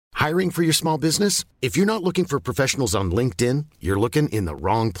Hiring for your small business? If you're not looking for professionals on LinkedIn, you're looking in the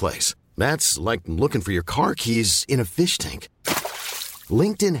wrong place. That's like looking for your car keys in a fish tank.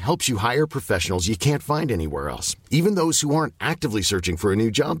 LinkedIn helps you hire professionals you can't find anywhere else, even those who aren't actively searching for a new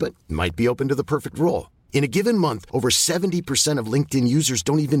job but might be open to the perfect role. In a given month, over 70% of LinkedIn users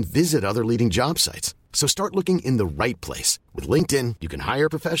don't even visit other leading job sites. So start looking in the right place. With LinkedIn, you can hire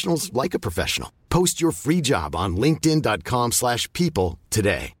professionals like a professional. Post your free job on linkedin.com/people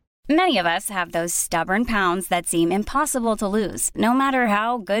today. Many of us have those stubborn pounds that seem impossible to lose, no matter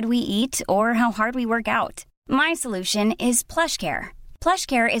how good we eat or how hard we work out. My solution is PlushCare.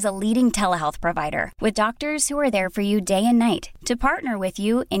 PlushCare is a leading telehealth provider with doctors who are there for you day and night to partner with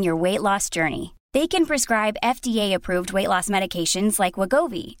you in your weight loss journey. They can prescribe FDA-approved weight loss medications like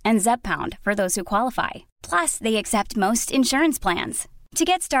Wegovy and Zepbound for those who qualify. Plus, they accept most insurance plans. To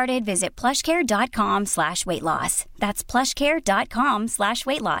get started, visit plushcare.com/weightloss. That's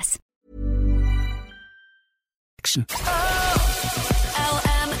plushcare.com/weightloss.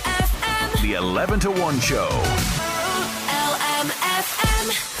 The 11 to 1 show.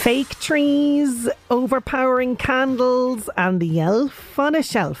 Fake trees, overpowering candles, and the elf on a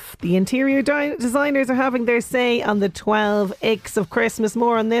shelf. The interior designers are having their say on the 12 icks of Christmas.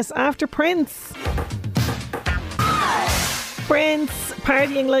 More on this after Prince. Prince,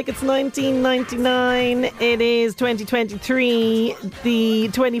 partying like it's 1999. It is 2023, the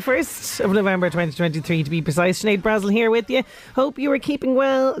 21st of November 2023 to be precise. Sinead Brazel here with you. Hope you are keeping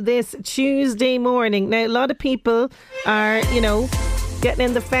well this Tuesday morning. Now, a lot of people are, getting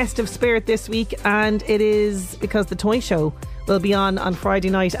in the festive spirit this week, and it is because the toy show will be on Friday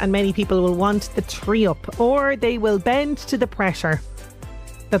night, and many people will want the tree up, or they will bend to the pressure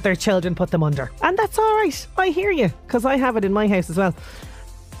that their children put them under. And that's all right. I hear you, because I have it in my house as well.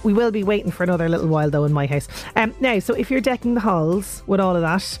 We will be waiting for another little while though in my house. Now, so if you're decking the halls with all of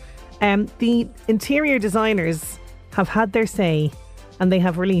that, the interior designers have had their say, and they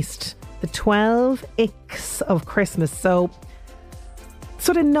have released the 12 icks of Christmas. So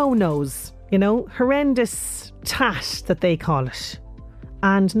sort of no-nos, horrendous tat that they call it.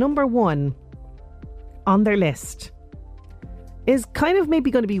 And number one on their list is kind of maybe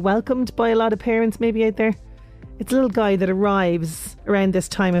going to be welcomed by a lot of parents maybe out there. It's a little guy that arrives around this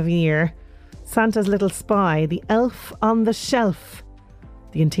time of year. Santa's little spy, the elf on the shelf.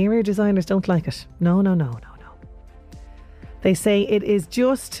 The interior designers don't like it. No. They say it is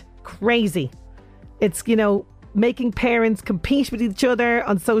just crazy. It's, making parents compete with each other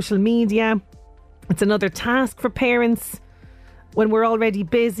on social media. It's another task for parents when we're already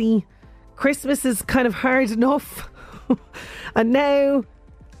busy. Christmas is kind of hard enough. And now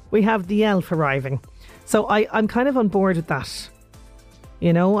we have the elf arriving. So I'm kind of on board with that.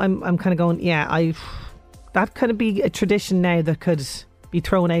 I'm kind of going, that could be a tradition now that could be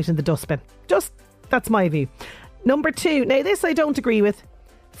thrown out in the dustbin. That's my view. Number two, now this I don't agree with.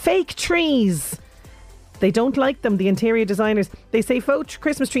 Fake trees. They don't like them, the interior designers. They say faux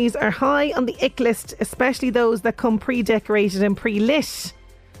Christmas trees are high on the ick list, especially those that come pre-decorated and pre-lit.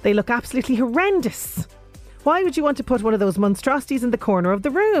 They look absolutely horrendous. Why would you want to put one of those monstrosities in the corner of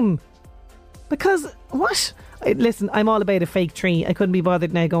the room? Because, what? Listen, I'm all about a fake tree. I couldn't be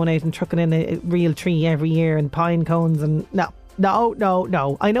bothered now going out and trucking in a real tree every year and pine cones and no.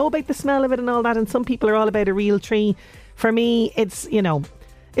 I know about the smell of it and all that, and some people are all about a real tree. For me, it's,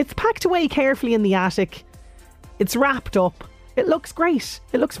 it's packed away carefully in the attic. It's wrapped up. It looks great.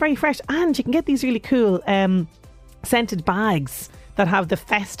 It looks very fresh. And you can get these really cool scented bags that have the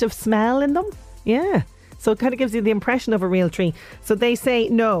festive smell in them. Yeah. So it kind of gives you the impression of a real tree. So they say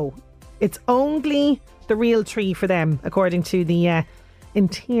no, it's only the real tree for them, according to the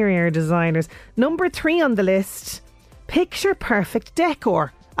interior designers. Number 3 on the list, picture perfect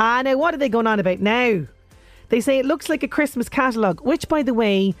decor. Now what are they going on about now? They say it looks like a Christmas catalogue, which, by the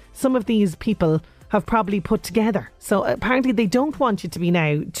way, some of these people have probably put together. So apparently they don't want you to be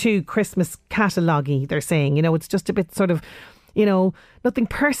now too Christmas catalogue-y, they're saying. It's just a bit sort of, nothing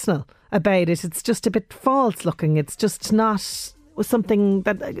personal about it. It's just a bit false looking. It's just not something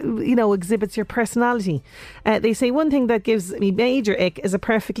that, exhibits your personality. They say one thing that gives me major ick is a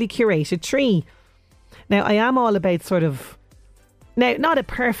perfectly curated tree. Now, I am all about sort of, now, not a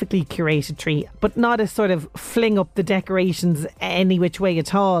perfectly curated tree, but not a sort of fling up the decorations any which way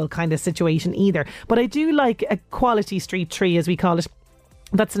at all kind of situation either. But I do like a quality street tree, as we call it.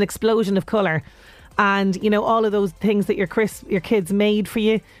 That's an explosion of colour and, you know, all of those things that your kids made for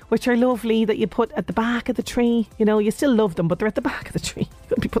you, which are lovely, that you put at the back of the tree. You know, you still love them, but they're at the back of the tree. You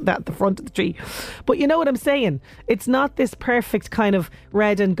couldn't be putting that at the front of the tree. But you know what I'm saying? It's not this perfect kind of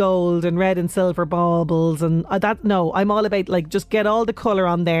red and gold and red and silver baubles and that. No, I'm all about, like, just get all the colour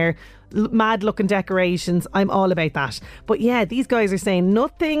on there. Mad looking decorations. I'm all about that. But yeah, these guys are saying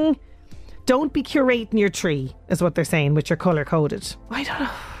nothing. Don't be curating your tree, is what they're saying, which are colour coded. I don't know.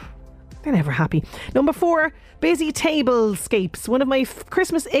 They're never happy. Number 4, busy tablescapes. One of my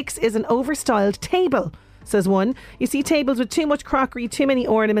Christmas icks is an overstyled table, says one. You see tables with too much crockery, too many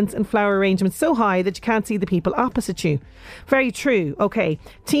ornaments and flower arrangements so high that you can't see the people opposite you. Very true. Okay.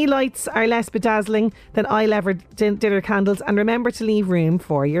 Tea lights are less bedazzling than eye-levered dinner candles, and remember to leave room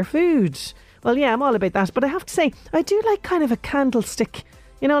for your food. Well, yeah, I'm all about that, but I have to say, I do like kind of a candlestick,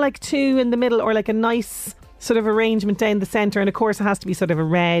 you know, like 2 in the middle, or like a nice sort of arrangement down the centre, and of course it has to be sort of a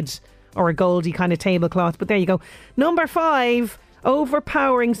red or a goldy kind of tablecloth. But there you go. Number 5,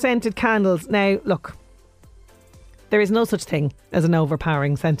 overpowering scented candles. Now, look, there is no such thing as an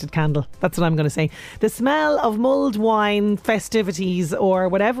overpowering scented candle. That's what I'm going to say. The smell of mulled wine, festivities, or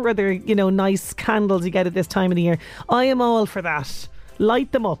whatever other, you know, nice candles you get at this time of the year, I am all for that.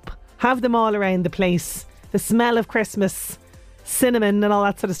 Light them up. Have them all around the place. The smell of Christmas, cinnamon and all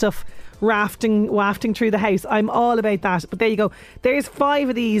that sort of stuff wafting through the house. I'm all about that. But there you go. There's 5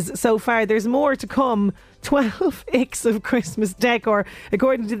 of these so far. There's more to come. 12 icks of Christmas decor,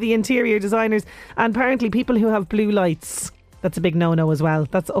 according to the interior designers. And apparently people who have blue lights, that's a big no-no as well.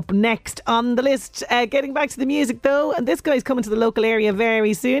 That's up next on the list. Getting back to the music though, and this guy's coming to the local area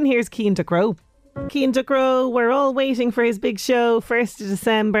very soon. Here's Cian Ducrot. Cian Ducrot, we're all waiting for his big show, 1st of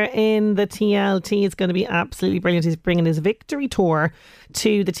December in the TLT. It's going to be absolutely brilliant. He's bringing his victory tour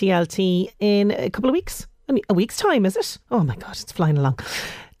to the TLT in a couple of weeks. A week's time, is it? Oh my God, it's flying along.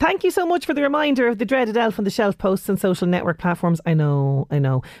 Thank you so much for the reminder of the dreaded elf on the shelf posts on social network platforms. I know.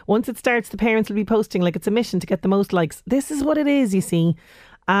 Once it starts, the parents will be posting like it's a mission to get the most likes. This is what it is, you see.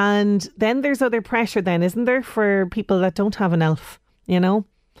 And then there's other pressure then, isn't there, for people that don't have an elf, you know?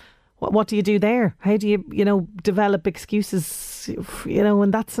 What do you do there? How do you, you know, develop excuses, you know,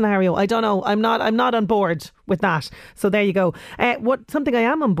 in that scenario? I don't know. I'm not on board with that. So there you go. Something I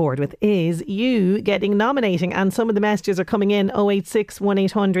am on board with is you nominating, and some of the messages are coming in 086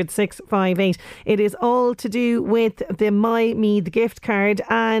 1800 658. It is all to do with the My Meath gift card,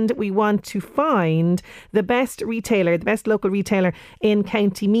 and we want to find the best retailer, the best local retailer in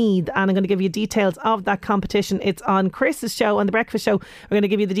County Meath, and I'm going to give you details of that competition. It's on Chris's show, on The Breakfast Show. We're going to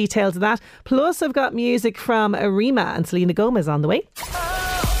give you the details of that. Plus I've got music from Rima and Selena Gomez on the way.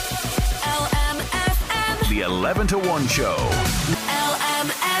 LMFM. The 11 to 1 show.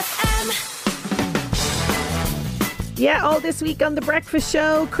 LMFM. Yeah, all this week on The Breakfast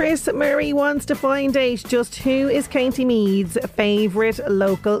Show, Chris Murray wants to find out just who is County Meath's favourite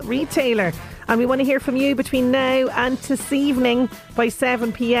local retailer. And we want to hear from you between now and this evening by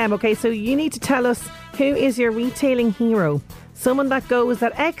 7 p.m. Okay, so you need to tell us who is your retailing hero. Someone that goes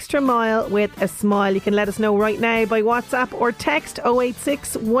that extra mile with a smile. You can let us know right now by WhatsApp or text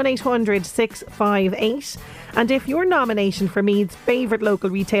 086 1800 658. And if your nomination for Meath's favourite local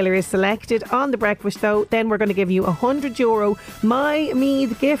retailer is selected on The Breakfast Show, then we're going to give you a €100 My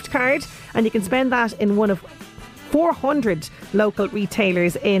Meath gift card, and you can spend that in one of 400 local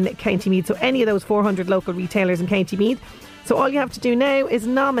retailers in County Meath. So any of those 400 local retailers in County Meath. So all you have to do now is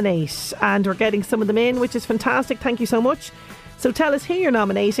nominate, and we're getting some of them in, which is fantastic. Thank you so much. So tell us who you're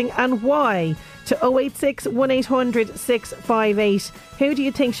nominating and why to 086 1800 658. Who do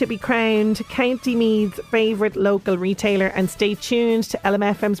you think should be crowned County Meath's favourite local retailer? And stay tuned to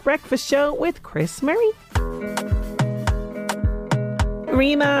LMFM's Breakfast Show with Chris Murray.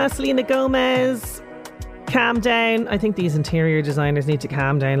 Rima, Selena Gomez, calm down. I think these interior designers need to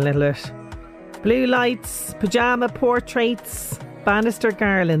calm down a little bit. Blue lights, pyjama portraits, banister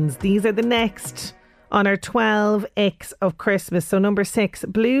garlands. These are the next on our 12 icks of Christmas. So number 6,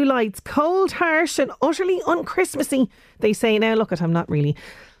 blue lights, cold, harsh and utterly unchristmassy. They say, now look at, I'm not really,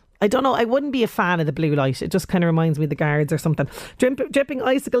 I don't know, I wouldn't be a fan of the blue light. It just kind of reminds me of the Guards or something. Dripping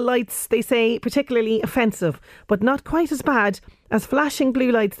icicle lights, they say, particularly offensive, but not quite as bad as flashing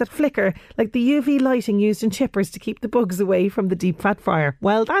blue lights that flicker like the UV lighting used in chippers to keep the bugs away from the deep fat fryer.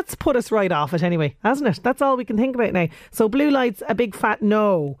 Well, that's put us right off it anyway, hasn't it? That's all we can think about now. So blue lights, a big fat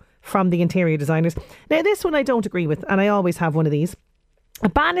no from the interior designers. Now this one I don't agree with, and I always have one of these. A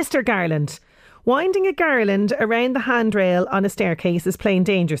banister garland. Winding a garland around the handrail on a staircase is plain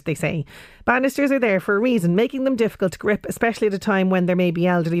dangerous, they say. Banisters are there for a reason, making them difficult to grip, especially at a time when there may be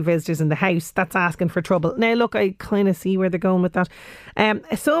elderly visitors in the house. That's asking for trouble. Now, look, I kind of see where they're going with that.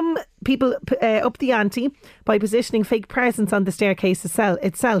 Some people up the ante by positioning fake presents on the staircase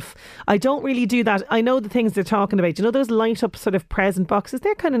itself. I don't really do that. I know the things they're talking about. You know those light up sort of present boxes?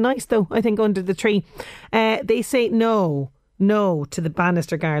 They're kind of nice though, I think, under the tree. They say no to the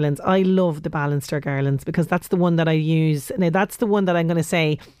banister garlands. I love the banister garlands because that's the one that I use. Now that's the one that I'm going to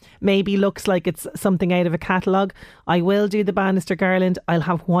say maybe looks like it's something out of a catalogue. I will do the banister garland. I'll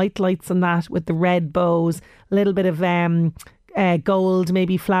have white lights on that with the red bows, a little bit of gold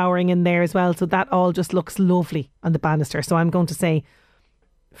maybe flowering in there as well. So that all just looks lovely on the banister. So I'm going to say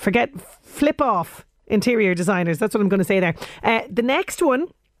flip off interior designers. That's what I'm going to say there. The next one,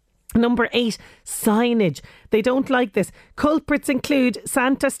 number 8, signage. They don't like this. Culprits include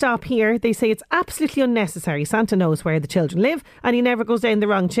Santa stop here. They say it's absolutely unnecessary. Santa knows where the children live and he never goes down the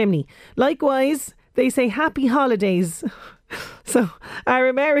wrong chimney. Likewise, they say happy holidays. So our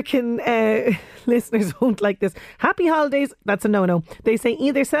American listeners won't like this. Happy holidays, that's a no-no. They say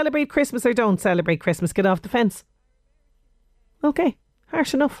either celebrate Christmas or don't celebrate Christmas. Get off the fence. Okay,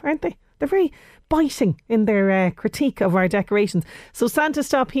 harsh enough, aren't they? They're very biting in their critique of our decorations. So Santa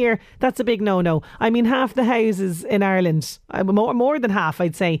stop here, that's a big no-no. I mean, half the houses in Ireland, more than half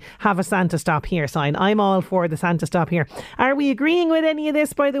I'd say, have a Santa stop here sign. I'm all for the Santa stop here. Are we agreeing with any of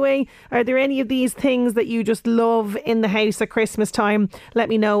this, by the way? Are there any of these things that you just love in the house at Christmas time? Let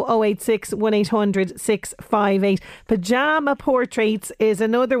me know. 086 1800 658. Pyjama portraits is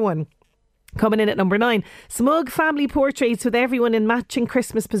another one. Coming in at number 9, smug family portraits with everyone in matching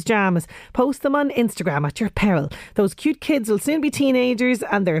Christmas pyjamas. Post them on Instagram at your peril. Those cute kids will soon be teenagers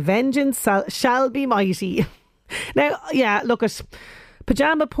and their vengeance shall be mighty. Now, yeah, look at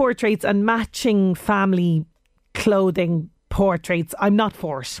pyjama portraits and matching family clothing portraits. I'm not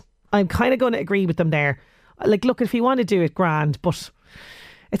for it. I'm kind of going to agree with them there. Like, look, if you want to do it, grand, but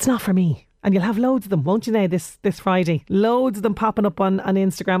it's not for me. And you'll have loads of them, won't you now, this Friday? Loads of them popping up on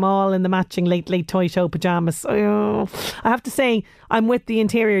Instagram, all in the matching late toy show pyjamas. I have to say, I'm with the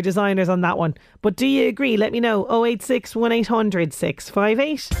interior designers on that one. But do you agree? Let me know. 086 1800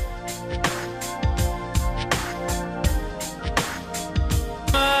 658.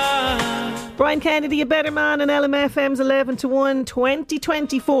 Brian Kennedy, A Better Man, and LMFM's 11 to 1.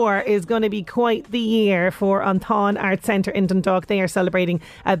 2024 is going to be quite the year for An Táin Arts Centre in Dundalk. They are celebrating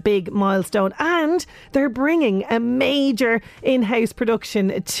a big milestone and they're bringing a major in-house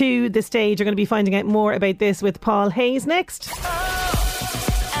production to the stage. You're going to be finding out more about this with Paul Hayes next.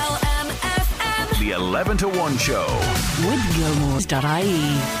 LMFM. The 11 to 1 show. With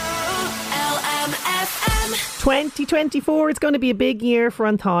Gilmores.ie. 2024 is going to be a big year for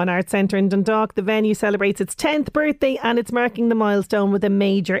An Táin Arts Centre in Dundalk. The venue celebrates its 10th birthday and it's marking the milestone with a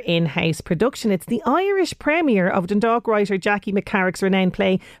major in-house production. It's the Irish premiere of Dundalk writer Jackie McCarrick's renowned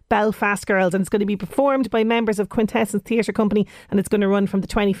play Belfast Girls, and it's going to be performed by members of Quintessence Theatre Company, and it's going to run from the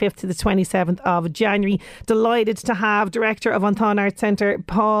 25th to the 27th of January. Delighted to have director of An Táin Arts Centre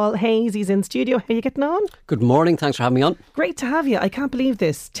Paul Hayes. He's in studio. How are you getting on? Good morning, thanks for having me on. Great to have you. I can't believe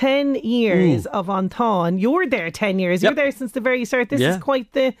this. 10 years of An Táin. You're there 10 years. You're there since the very start. This is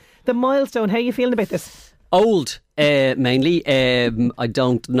quite the milestone. How are you feeling about this? Old, mainly. I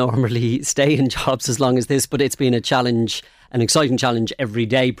don't normally stay in jobs as long as this, but it's been a challenge, an exciting challenge every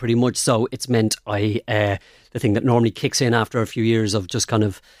day pretty much. So it's meant the thing that normally kicks in after a few years of just kind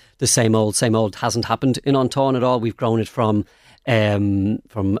of the same old hasn't happened in An Táin at all. We've grown it from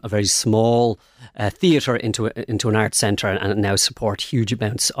a very small theatre into an arts centre, and now support huge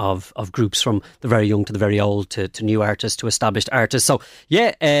amounts of groups from the very young to the very old to new artists to established artists. So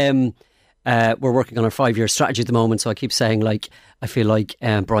we're working on our 5-year strategy at the moment. So I keep saying, like, I feel like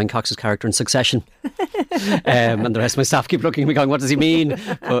Brian Cox's character in Succession. And the rest of my staff keep looking at me going, what does he mean?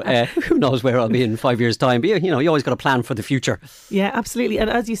 But who knows where I'll be in 5 years' time. But you always got a plan for the future. Yeah, absolutely.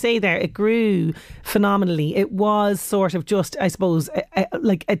 And as you say there, it grew phenomenally. It was sort of just, I suppose,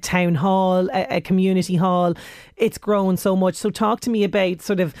 like a town hall, a community hall. It's grown so much. So talk to me about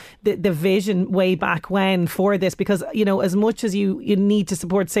sort of the vision way back when for this, because, as much as you need to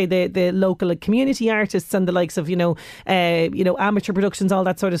support, say, the local community artists and the likes of, amateur productions, all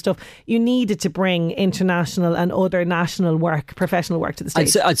that sort of stuff, you needed to bring international and other national work, professional work to the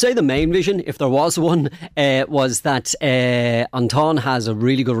stage. I'd say the main vision, if there was one, was that An Táin has a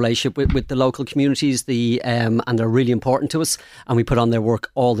really good relationship with the local communities, and they're really important to us, and we put on their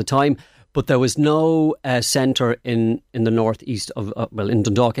work all the time. But there was no centre in the northeast of, in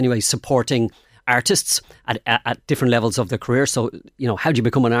Dundalk anyway, supporting artists at different levels of their career. So, how do you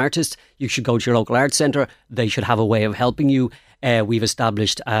become an artist? You should go to your local arts centre. They should have a way of helping you. We've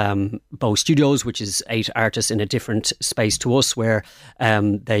established Bow Studios, which is 8 artists in a different space to us, where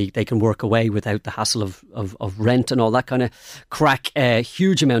they can work away without the hassle of rent and all that kind of crack. A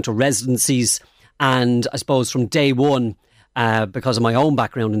huge amount of residencies. And I suppose from day one, because of my own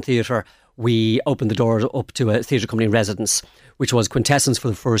background in theatre, we opened the doors up to a theatre company in residence, which was Quintessence for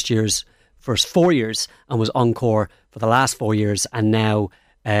the first 4 years, and was Encore for the last 4 years, and now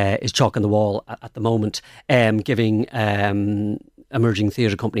is chalk on the wall at the moment, giving emerging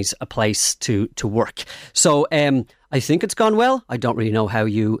theatre companies a place to work. So I think it's gone well. I don't really know how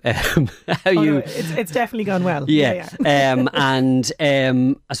you it's definitely gone well. Yeah. And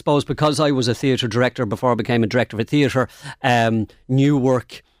I suppose because I was a theatre director before I became a director of a theatre,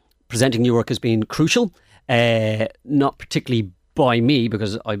 presenting new work has been crucial. Not particularly by me,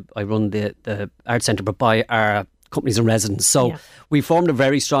 because I run the Arts Centre, but by our companies in residence. So we formed a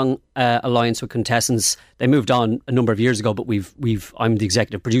very strong alliance with Quintessence. They moved on a number of years ago, but I'm the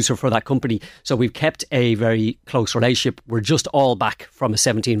executive producer for that company. So we've kept a very close relationship. We're just all back from a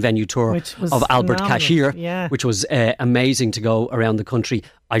 17-venue tour of Albert Cashier, which was amazing to go around the country.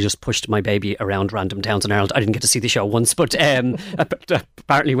 I just pushed my baby around random towns in Ireland. I didn't get to see the show once, but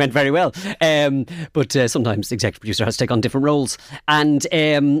apparently went very well. But sometimes the executive producer has to take on different roles. And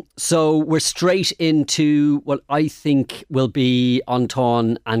so we're straight into what I think will be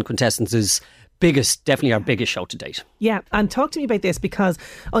Anton and Quintessence's definitely our biggest show to date. Yeah, and talk to me about this, because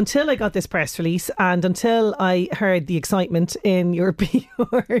until I got this press release and until I heard the excitement in your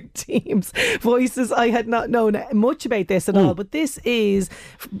PR team's voices, I had not known much about this at all. But this is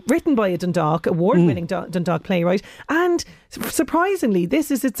written by a Dundalk, award-winning Dundalk playwright, and surprisingly, this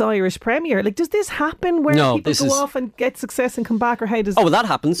is its Irish premiere. Like, does this happen where people go off and get success and come back, or how does? Oh, well, that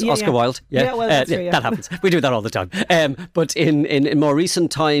happens. Oscar Wilde. Yeah, well, that's true, that happens. We do that all the time. But in more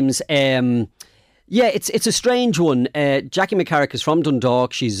recent times, it's a strange one. Jackie McCarrick is from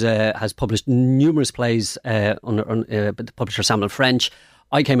Dundalk. She's has published numerous plays on the publisher Samuel French.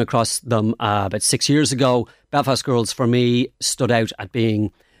 I came across them about 6 years ago. Belfast Girls, for me, stood out at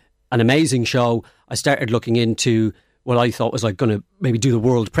being an amazing show. I started looking into what I thought was like going to maybe do the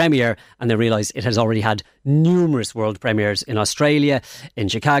world premiere, and then realised it has already had numerous world premieres in Australia, in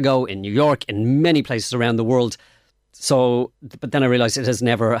Chicago, in New York, in many places around the world. So, but then I realised it has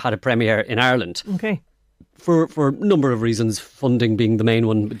never had a premiere in Ireland. Okay. For a number of reasons, funding being the main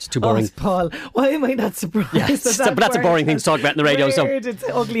one. It's too boring. Oh, Paul, why am I not surprised? Yes, but that's a boring thing to talk about in the radio. So it's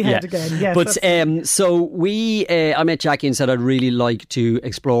ugly head again. Yes, but so I met Jackie and said I'd really like to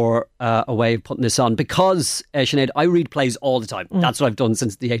explore a way of putting this on, because Sinead, I read plays all the time. That's what I've done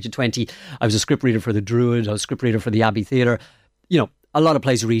since the age of 20. I was a script reader for the Druid. I was a script reader for the Abbey Theatre. A lot of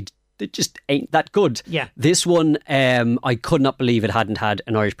plays you read, it just ain't that good. Yeah. This one, I could not believe it hadn't had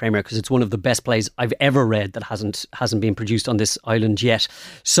an Irish premiere, because it's one of the best plays I've ever read that hasn't been produced on this island yet.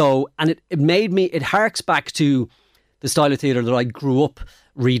 So, and it harks back to the style of theatre that I grew up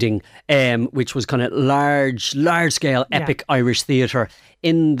reading, which was kind of large scale epic Irish theatre,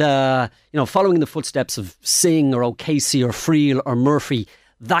 in the, following the footsteps of Synge or O'Casey or Friel or Murphy,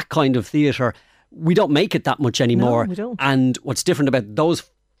 that kind of theatre. We don't make it that much anymore. No, we don't. And what's different about those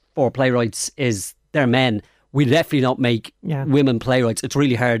 4 playwrights is they're men. We definitely don't make women playwrights. It's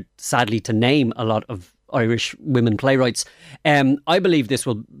really hard, sadly, to name a lot of Irish women playwrights. I believe this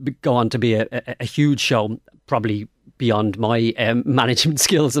will go on to be a huge show, probably beyond my management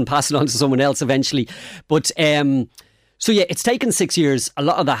skills, and pass it on to someone else eventually. But so it's taken 6 years. A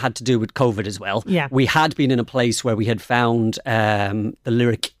lot of that had to do with COVID as well. Yeah. We had been in a place where we had found the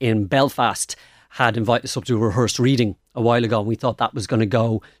Lyric in Belfast had invited us up to a rehearsed reading a while ago, and we thought that was going to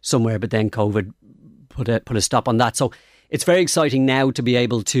go somewhere, but then COVID put a stop on that. So it's very exciting now to be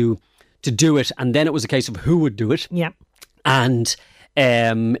able to do it, and then it was a case of who would do it. Yeah. And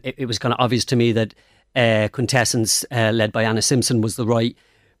it was kind of obvious to me that Quintessence, led by Anna Simpson, was the right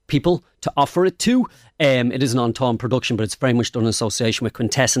people to offer it to. It is an Anton production, but it's very much done in association with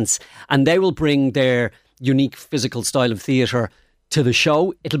Quintessence, and they will bring their unique physical style of theatre to the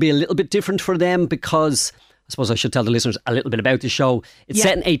show. It'll be a little bit different for them, because I suppose I should tell the listeners a little bit about the show. It's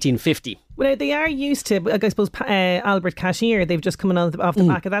set in 1850. Well, they are used to, I suppose, Albert Cashier. They've just come off the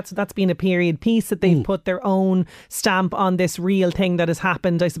back of that. So that's been a period piece that they've put their own stamp on this real thing that has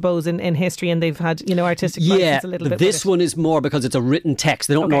happened, I suppose, in history, and they've had, artistic license a little bit. This one is more because it's a written text.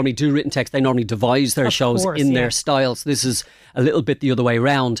 They don't normally do written text. They normally devise their shows in their style. So this is a little bit the other way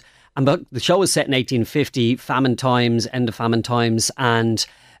around. And the show is set in 1850, famine times, end of famine times, and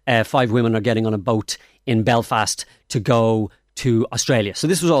 5 women are getting on a boat in Belfast to go to Australia. So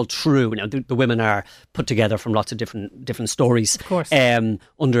this was all true. Now, the women are put together from lots of different stories. Of course.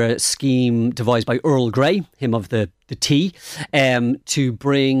 Under a scheme devised by Earl Grey, him of the tea, to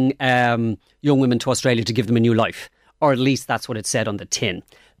bring young women to Australia to give them a new life. Or at least that's what it said on the tin.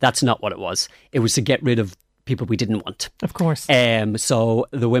 That's not what it was. It was to get rid of people we didn't want. Of course. So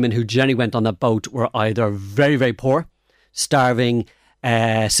the women who generally went on that boat were either very, very poor, starving,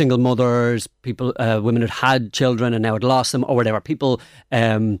 single mothers, people, women who had children and now had lost them, or whatever. People,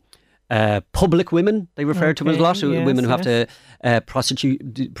 public women, they refer to them as a lot. Women who have to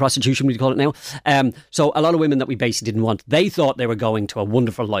prostitution, we call it now. So a lot of women that we basically didn't want. They thought they were going to a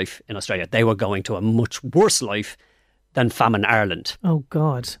wonderful life in Australia. They were going to a much worse life than famine Ireland. Oh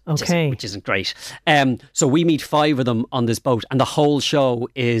God, okay. Which isn't great. So we meet 5 of them on this boat, and the whole show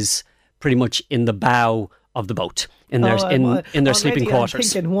is pretty much in the bow of the boat, in their sleeping quarters. I'm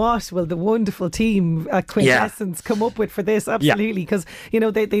thinking, what will the wonderful team at Quintessence come up with for this? Absolutely, because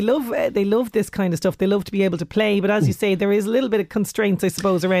they love this kind of stuff. They love to be able to play, but as you say, there is a little bit of constraints, I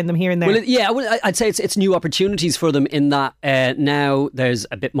suppose, around them here and there. Well, I'd say it's new opportunities for them in that now there's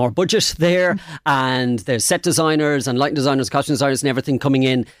a bit more budget there, and there's set designers and lighting designers, costume designers, and everything coming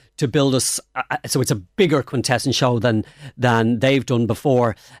in to build us. So it's a bigger Quintessence show than they've done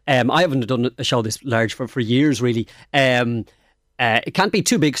before. I haven't done a show this large for years, really. It can't be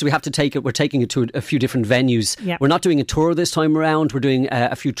too big because we're taking it to a few different venues. Yep. We're not doing a tour this time around. We're doing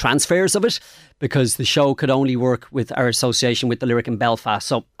a few transfers of it because the show could only work with our association with the Lyric in Belfast.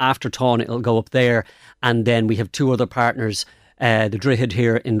 So after Tawn, it'll go up there, and then we have 2 other partners, the Drogheda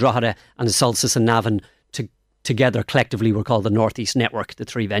here in Drogheda and the Solstice in Navan. Together, collectively, we're called the Northeast Network, the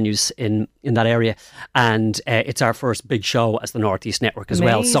 3 venues in that area. And it's our first big show as the Northeast Network as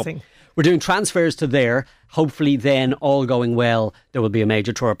well. So we're doing transfers to there. Hopefully then, all going well, there will be a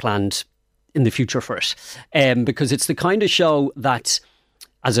major tour planned in the future for it. Because it's the kind of show that,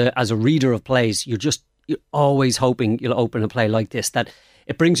 as a reader of plays, you're always hoping you'll open a play like this, that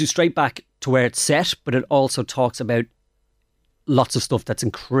it brings you straight back to where it's set, but it also talks about lots of stuff that's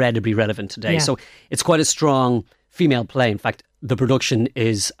incredibly relevant today. So it's quite a strong female play. In fact, the production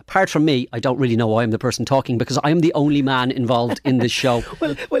is, apart from me, I don't really know why I'm the person talking, because I'm the only man involved in this show.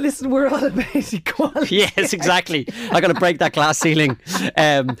 well, listen, we're all about equality. Yes, exactly. I got to break that glass ceiling.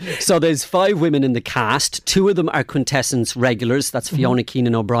 So there's 5 women in the cast. 2 of them are Quintessence regulars. That's Fiona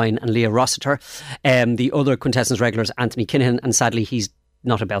Keenan O'Brien and Leah Rossiter. The other Quintessence regulars, Anthony Kinahan, and sadly he's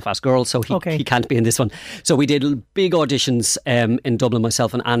not a Belfast girl, so he can't be in this one. So we did big auditions in Dublin,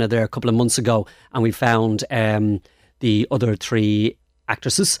 myself and Anna there a couple of months ago, and we found the other 3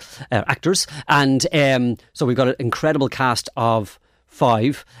 actors, and so we've got an incredible cast of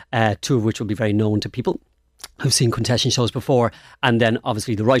 5, 2 of which will be very known to people who've seen Quintessence shows before, and then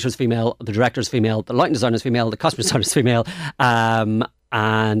obviously the writer's female, the director's female, the lighting designer's female, the costume designer's female,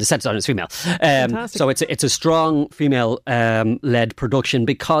 and the set designer is female. So it's a strong female led production,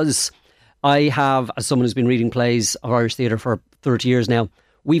 because I have, as someone who's been reading plays of Irish theatre for 30 years now,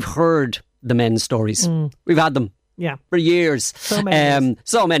 we've heard the men's stories. We've had them for years.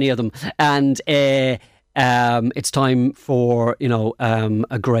 So many of them. And it's time for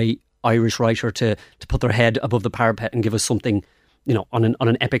a great Irish writer to put their head above the parapet and give us something on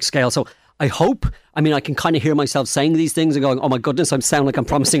an epic scale. So I hope, I can kind of hear myself saying these things and going, oh my goodness, I sound like I'm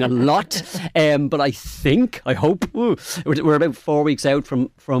promising a lot. But I hope, we're about 4 weeks out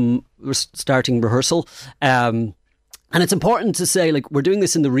from starting rehearsal. And it's important to say, we're doing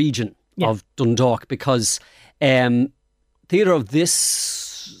this in the region of Dundalk, because theatre of this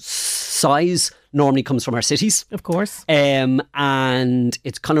size normally comes from our cities, of course, and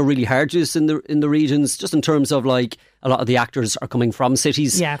it's kind of really hard to do this in the regions, just in terms of a lot of the actors are coming from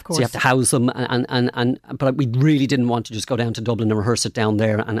cities, of course, so you have to house them, but we really didn't want to just go down to Dublin and rehearse it down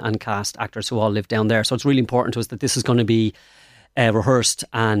there and cast actors who all live down there. So it's really important to us that this is going to be rehearsed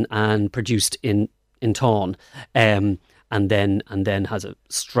and produced in Tawn, and then has a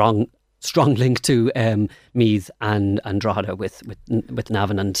strong link to Meath and Drogheda with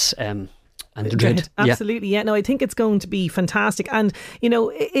Navan and Madrid. Absolutely, no, I think it's going to be fantastic. And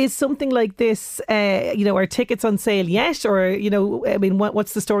is something like this, are tickets on sale yet, or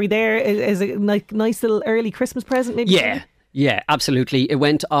what's the story there? Is it like nice little early Christmas present, maybe? Yeah, absolutely. It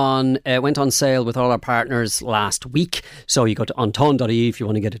went on sale with all our partners last week. So you go to ontawn.ie if you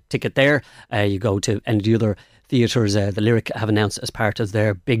want to get a ticket there. You go to any of the other theatres. The Lyric have announced as part of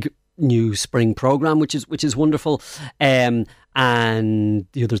their big new spring programme, which is wonderful. And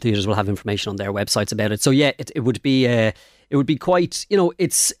the other theatres will have information on their websites about it. So it would be quite,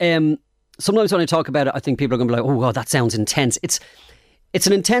 it's sometimes when I talk about it, I think people are going to be like, oh God, that sounds intense. It's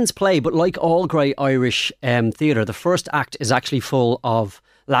an intense play, but like all great Irish theatre, the first act is actually full of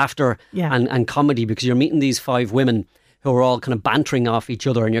laughter and comedy, because you're meeting these 5 women who are all kind of bantering off each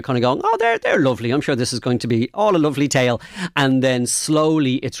other, and you're kind of going, oh, they're lovely. I'm sure this is going to be all a lovely tale. And then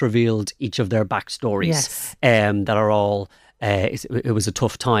slowly it's revealed each of their backstories that are all, it was a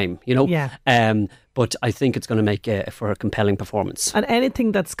tough time, you know? Yeah. But I think it's going to make for a compelling performance. And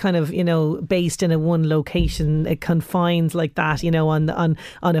anything that's kind of, you know, based in a one location, it confines like that, you know, on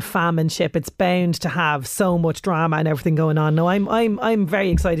a famine ship, it's bound to have so much drama and everything going on. No, I'm very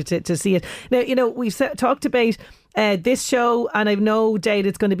excited to see it. Now, you know, we've talked about this show, and I've no doubt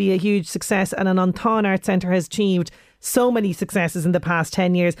it's going to be a huge success, and an Antán Arts Centre has achieved so many successes in the past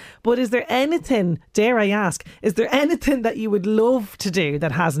 10 years. But is there anything, dare I ask, is there anything that you would love to do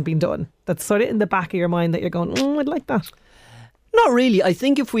that hasn't been done? That's sort of in the back of your mind that you're going, I'd like that. Not really. I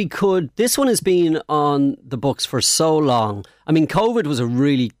think if we could, this one has been on the books for so long. I mean, COVID was a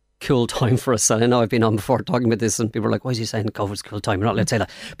really cool time for us. And I know I've been on before talking about this, and people are like, why is he saying COVID's a cool time? You're not allowed to say that.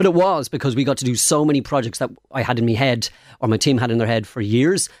 But it was, because we got to do so many projects that I had in my head, or my team had in their head for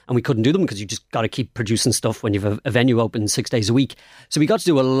years, and we couldn't do them because you just got to keep producing stuff when you've a venue open 6 days a week. So we got to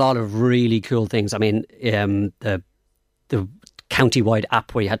do a lot of really cool things. I mean, the county-wide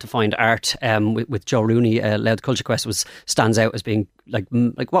app where you had to find art with Joe Rooney, Louth Culture Quest stands out as being like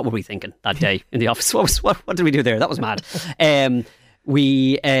what were we thinking that day in the office? What did we do there? That was mad.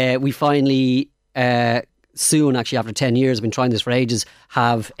 We finally soon, actually after 10 years, I've been trying this for ages,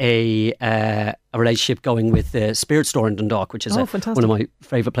 have a relationship going with the Spirit Store in Dundalk, which is one of my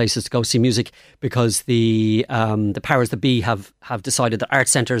favourite places to go see music, because the powers that be have decided that art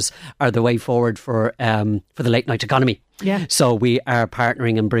centres are the way forward for the late night economy. Yeah. So we are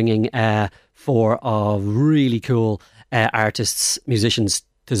partnering and bringing 4 of really cool artists, musicians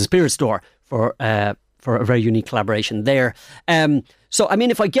to the Spirit Store for a very unique collaboration there. So, I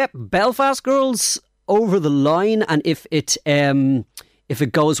mean, if I get Belfast Girls over the line, and if it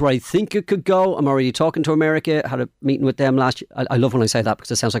goes where I think it could go, I'm already talking to America. Had a meeting with them last year. I love when I say that,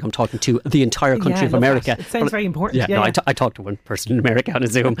 because it sounds like I'm talking to the entire country of America. It sounds very important. I talked to one person in America on a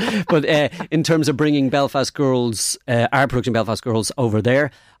Zoom. But in terms of bringing Belfast Girls, our production Belfast Girls over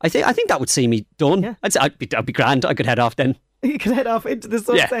there, I think that would see me done. Yeah. I'd be grand. I could head off then. You can head off into the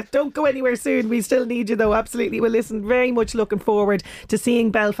sunset. Yeah. Don't go anywhere soon. We still need you, though. Absolutely. Well, listen, very much looking forward to seeing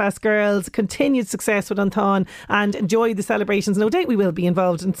Belfast Girls, continued success with Antán, and enjoy the celebrations. No doubt we will be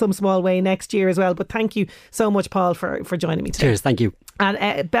involved in some small way next year as well. But thank you so much, Paul, for joining me today. Cheers. Thank you.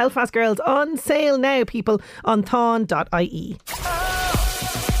 And Belfast Girls on sale now, people, on Antán.ie.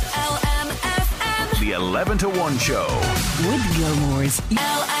 The 11 to 1 show with Gilmore's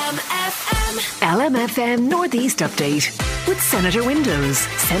LMFM Northeast Update with Senator Windows.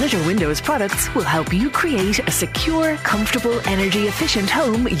 Senator Windows products will help you create a secure, comfortable, energy efficient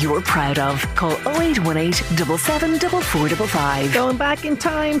home you're proud of. Call 0818 774455. Going back in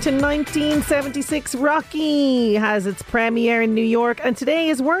time to 1976, Rocky has its premiere in New York, and today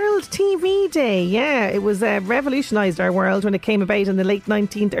is World TV Day. Yeah, it was revolutionised our world when it came about in the late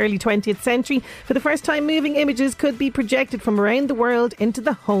 19th, early 20th century. For the first time, moving images could be projected from around the world into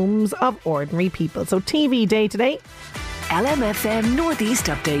the homes of ordinary people. So TV Day today. LMFM Northeast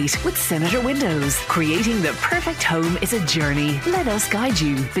Update with Senator Windows. Creating the perfect home is a journey. Let us guide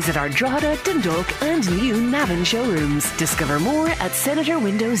you. Visit our Drogheda, Dundalk and new Navan showrooms. Discover more at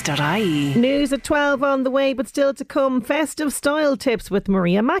senatorwindows.ie. News at 12 on the way, but still to come. Festive style tips with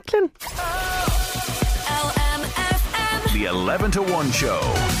Maria Macklin. The 11 to 1 show.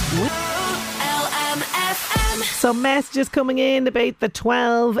 Some messages coming in about the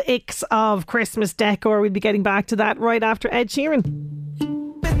 12 icks of Christmas decor. We'll be getting back to that right after Ed Sheeran.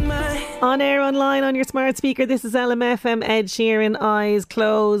 On air, online, on your smart speaker, this is LMFM. Ed Sheeran, eyes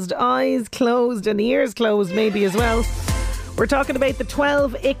closed, and ears closed maybe as well. We're talking about the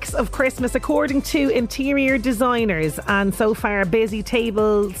 12 icks of Christmas according to interior designers. And so far, busy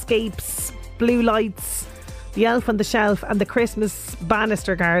tablescapes, blue lights, the elf on the shelf and the Christmas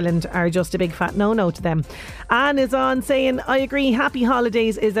banister garland are just a big fat no-no to them. Anne is on saying, I agree, happy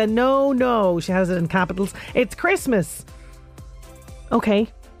holidays is a no-no. She has it in capitals. It's Christmas. Okay.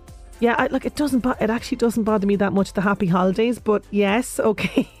 Yeah, it actually doesn't bother me that much, the happy holidays, but yes,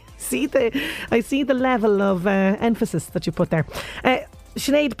 okay. I see the level of emphasis that you put there.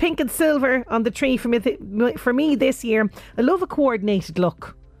 Sinead, pink and silver on the tree for me this year. I love a coordinated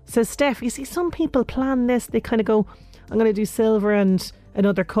look. Says Steph, you see, some people plan this, they kind of go, I'm going to do silver and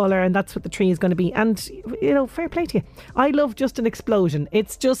another colour, and that's what the tree is going to be. And, you know, fair play to you. I love just an explosion.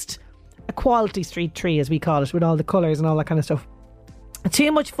 It's just a quality street tree, as we call it, with all the colours and all that kind of stuff.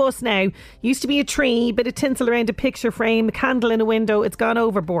 Too much fuss now. Used to be a tree, bit of tinsel around a picture frame, a candle in a window. It's gone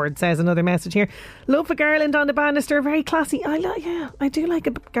overboard, says another message here. Love a garland on a banister, very classy. I do like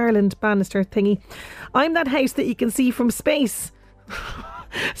a garland banister thingy. I'm that house that you can see from space.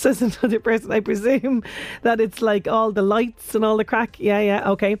 Says another person. I presume that it's like all the lights and all the crack. Yeah,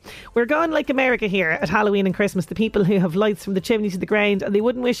 okay. We're gone like America here at Halloween and Christmas. The people who have lights from the chimney to the ground, and they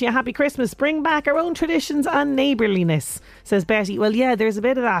wouldn't wish you a happy Christmas. Bring back our own traditions and neighbourliness, says Betty. Well, yeah, there's a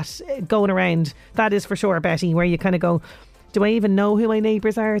bit of that going around. That is for sure, Betty, where you kind of go, do I even know who my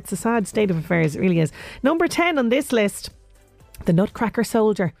neighbours are? It's a sad state of affairs, it really is. Number 10 on this list, the Nutcracker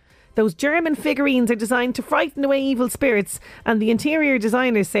Soldier. Those German figurines are designed to frighten away evil spirits, and the interior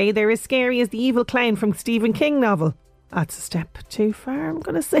designers say they're as scary as the evil clown from Stephen King novel. That's a step too far, I'm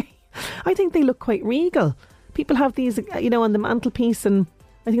going to say. I think they look quite regal. People have these, on the mantelpiece, and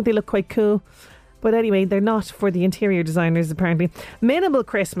I think they look quite cool. But anyway, they're not for the interior designers, apparently. Minimal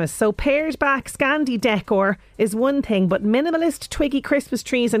Christmas. So pared back Scandi decor is one thing, but minimalist twiggy Christmas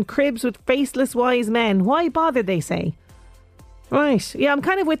trees and cribs with faceless wise men. Why bother, they say. Right, yeah, I'm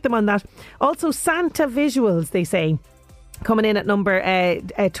kind of with them on that. Also, Santa visuals, they say, coming in at number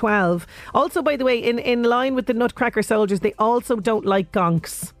 12. Also, by the way, in line with the Nutcracker Soldiers, they also don't like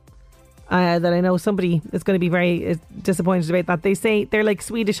gonks. That I know somebody is going to be very disappointed about that. They say they're like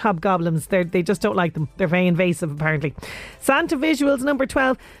Swedish hobgoblins. They just don't like them. They're very invasive, apparently. Santa visuals, number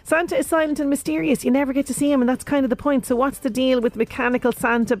 12. Santa is silent and mysterious. You never get to see him, and that's kind of the point. So what's the deal with mechanical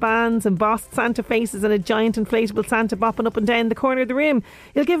Santa bands, embossed Santa faces, and a giant inflatable Santa bopping up and down the corner of the room?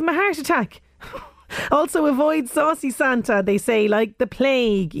 You'll give him a heart attack. Also, avoid saucy Santa, they say, like the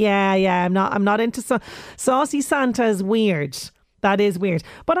plague. Yeah, I'm not into saucy Santa. Is weird. That is weird.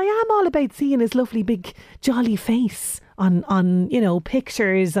 But I am all about seeing his lovely big jolly face on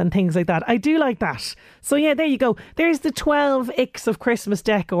pictures and things like that. I do like that. So yeah, there you go. There's the 12 icks of Christmas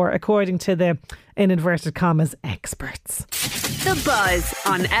decor according to the, in inverted commas, experts. The Buzz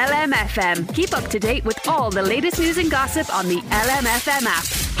on LMFM. Keep up to date with all the latest news and gossip on the LMFM app.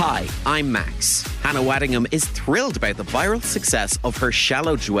 Hi, I'm Max. Hannah Waddingham is thrilled about the viral success of her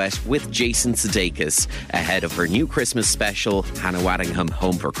shallow duet with Jason Sudeikis. Ahead of her new Christmas special, Hannah Waddingham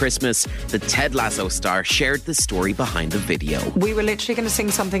Home for Christmas, the Ted Lasso star shared the story behind the video. We were literally going to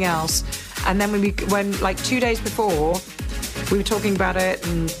sing something else, and then when like 2 days before, we were talking about it,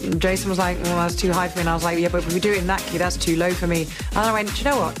 and Jason was like, well, that's too high for me. And I was like, yeah, but if we do it in that key, that's too low for me. And I went, do you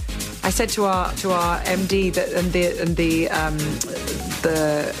know what? I said to our MD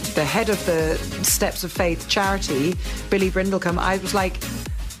the head of the Steps of Faith charity, Billy Brindlecombe, I was like,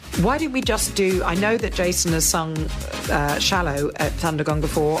 why didn't we just do, I know that Jason has sung Shallow at Thundergong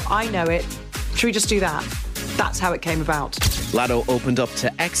before. I know it. Should we just do that? That's how it came about. Lado opened up to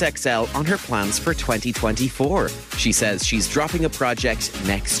XXL on her plans for 2024. She says she's dropping a project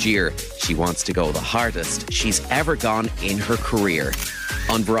next year. She wants to go the hardest she's ever gone in her career.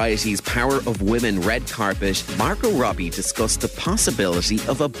 On Variety's Power of Women red carpet, Margot Robbie discussed the possibility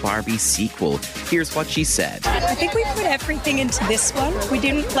of a Barbie sequel. Here's what she said. I think we put everything into this one. We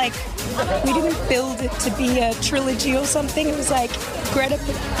didn't build it to be a trilogy or something. It was like Greta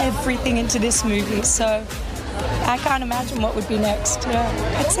put everything into this movie, so I can't imagine what would be next.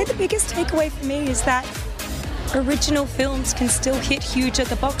 Yeah. I'd say the biggest takeaway for me is that original films can still hit huge at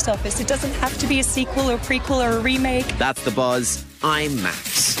the box office. It doesn't have to be a sequel or prequel or a remake. That's The Buzz. I'm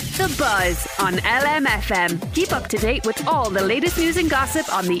Max. The Buzz on LMFM. Keep up to date with all the latest news and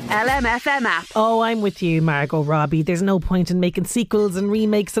gossip on the LMFM app. Oh, I'm with you, Margot Robbie. There's no point in making sequels and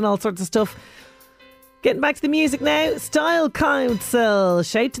remakes and all sorts of stuff. Getting back to the music now. Style Council.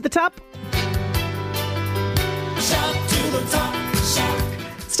 Shout to the top. Shout to the top. Shout.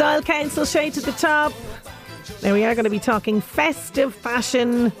 Style Council. Shout to the top. Now we are going to be talking festive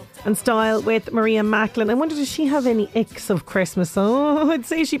fashion and style with Maria Macklin. I wonder, does she have any icks of Christmas? Oh, I'd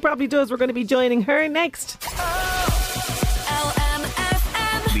say she probably does. We're going to be joining her next.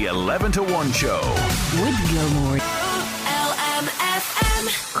 LMFM. The 11 to 1 show. With Gilmore.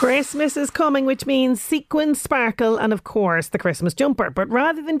 Christmas is coming, which means sequins, sparkle and of course the Christmas jumper. But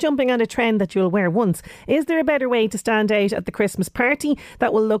rather than jumping on a trend that you'll wear once, is there a better way to stand out at the Christmas party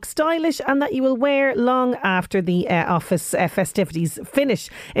that will look stylish and that you will wear long after the office festivities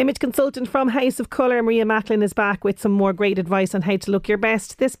finish? Image consultant from House of Colour, Maria Macklin, is back with some more great advice on how to look your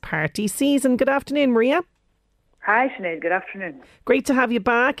best this party season. Good afternoon, Maria. Hi, Sinead. Good afternoon. Great to have you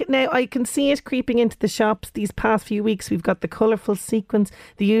back. Now, I can see it creeping into the shops these past few weeks. We've got the colourful sequins,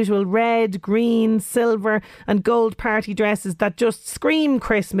 the usual red, green, silver and gold party dresses that just scream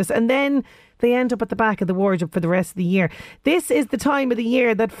Christmas, and then they end up at the back of the wardrobe for the rest of the year. This is the time of the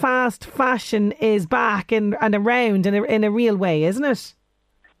year that fast fashion is back and around in a real way, isn't it?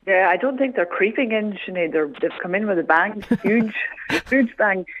 Yeah, I don't think they're creeping in, Sinead. They've come in with a bang, huge, huge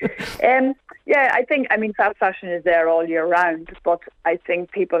bang. Yeah, I mean, fast fashion is there all year round, but I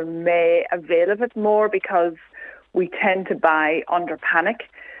think people may avail of it more because we tend to buy under panic.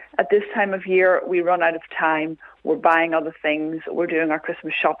 At this time of year, we run out of time. We're buying other things. We're doing our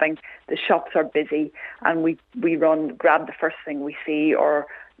Christmas shopping. The shops are busy, and we grab the first thing we see, or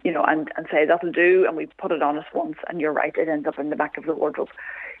and say that'll do, and we put it on us once. And you're right, it ends up in the back of the wardrobe.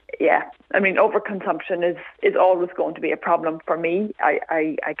 Yeah, I mean, overconsumption is always going to be a problem for me.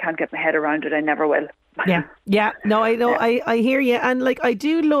 I can't get my head around it. I never will. Yeah. No, I know. I hear you. And I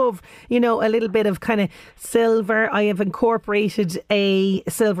do love, a little bit of kind of silver. I have incorporated a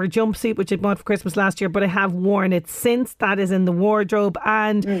silver jumpsuit, which I bought for Christmas last year, but I have worn it since. That is in the wardrobe.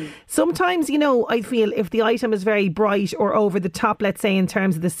 And sometimes, I feel if the item is very bright or over the top, let's say in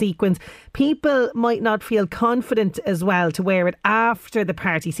terms of the sequins, people might not feel confident as well to wear it after the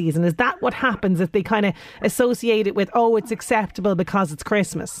party season. Is that what happens if they kind of associate it with, it's acceptable because it's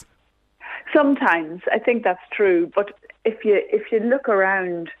Christmas? Sometimes I think that's true, but if you look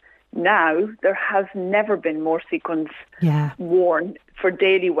around now, there has never been more sequins worn for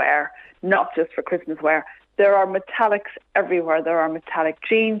daily wear, not just for Christmas wear. There are metallics everywhere. There are metallic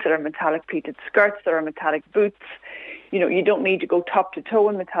jeans, there are metallic pleated skirts, there are metallic boots. You don't need to go top to toe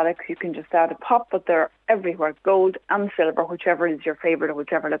in metallics. You can just add a pop, but they're everywhere, gold and silver, whichever is your favourite or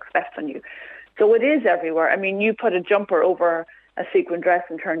whichever looks best on you. So it is everywhere. I mean, you put a jumper over a sequin dress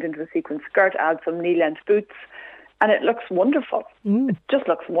and turned into a sequin skirt, add some knee-length boots, and it looks wonderful. It just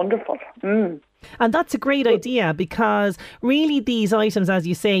looks wonderful. And that's a great idea, because really these items, as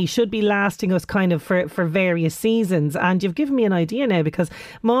you say, should be lasting us kind of for various seasons. And you've given me an idea now, because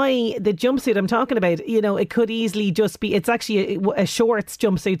the jumpsuit I'm talking about, it could easily just be, it's actually a shorts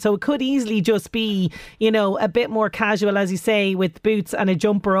jumpsuit, so it could easily just be, a bit more casual, as you say, with boots and a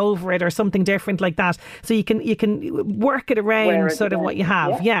jumper over it or something different like that. So you can work it around sort of what you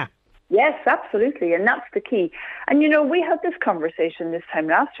have. Yeah. Yes, absolutely. And that's the key. And, we had this conversation this time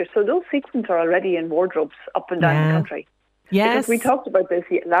last year. So those sequins are already in wardrobes up and down the country. Yes. Because we talked about this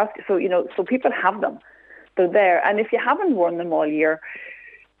last year. So, so people have them. They're there. And if you haven't worn them all year,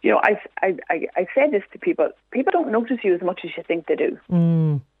 I say this to people. People don't notice you as much as you think they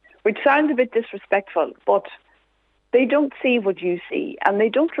do. Which sounds a bit disrespectful, but they don't see what you see. And they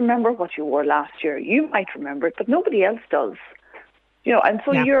don't remember what you wore last year. You might remember it, but nobody else does. And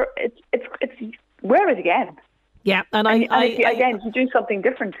so it's wear it again. Yeah, and if you do something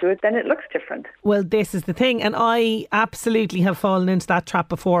different to it, then it looks different. Well, this is the thing, and I absolutely have fallen into that trap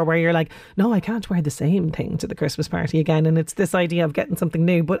before, where you're like, no, I can't wear the same thing to the Christmas party again, and it's this idea of getting something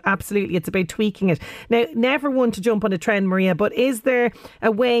new. But absolutely, it's about tweaking it. Now, never one to jump on a trend, Maria, but is there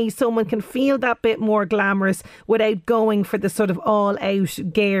a way someone can feel that bit more glamorous without going for the sort of all-out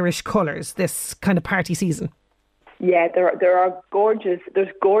garish colours this kind of party season? Yeah, there are gorgeous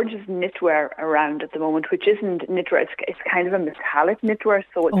knitwear around at the moment, which isn't knitwear. It's kind of a metallic knitwear,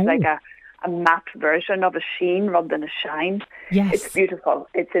 so it's like a matte version of a sheen rather than a shine. Yes. It's beautiful.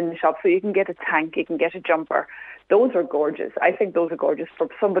 It's in the shop, so you can get a tank, you can get a jumper. Those are gorgeous. I think those are gorgeous for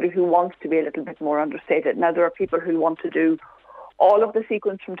somebody who wants to be a little bit more understated. Now, there are people who want to do all of the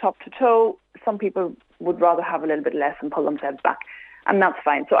sequins from top to toe. Some people would rather have a little bit less and pull themselves back, and that's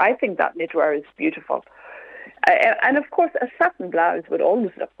fine. So I think that knitwear is beautiful. And of course, a satin blouse would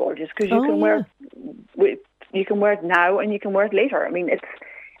always look gorgeous, because you can wear it now and you can wear it later. I mean,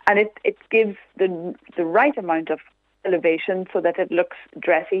 it gives the right amount of elevation so that it looks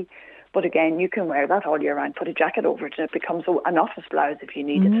dressy. But again, you can wear that all year round. Put a jacket over it, and it becomes an office blouse if you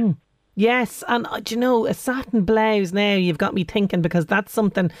need it. Yes, and a satin blouse now, you've got me thinking, because that's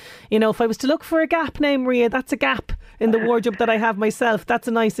something, if I was to look for a gap now, Maria, that's a gap in the wardrobe that I have myself. That's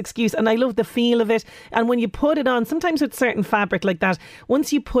a nice excuse, and I love the feel of it. And when you put it on, sometimes with certain fabric like that,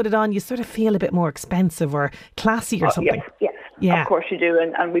 once you put it on, you sort of feel a bit more expensive or classy or something. Yes, of course you do.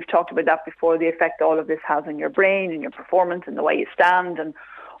 And we've talked about that before, the effect all of this has on your brain and your performance and the way you stand, and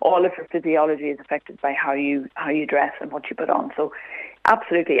all of your physiology is affected by how you dress and what you put on. So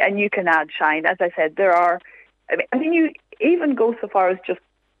absolutely. And you can add shine. As I said, I mean, you even go so far as just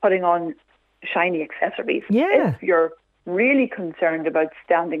putting on shiny accessories. Yeah. If you're really concerned about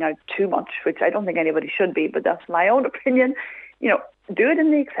standing out too much, which I don't think anybody should be, but that's my own opinion, do it in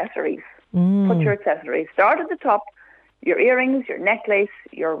the accessories. Put your accessories. Start at the top. Your earrings, your necklace,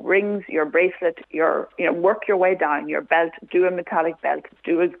 your rings, your bracelet, work your way down. Your belt, do a metallic belt,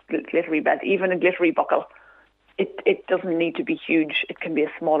 do a glittery belt, even a glittery buckle. It doesn't need to be huge. It can be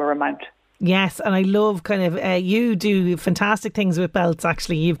a smaller amount. Yes, and I love kind of, you do fantastic things with belts,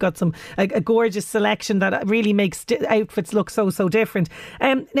 actually. You've got a gorgeous selection that really makes outfits look so different.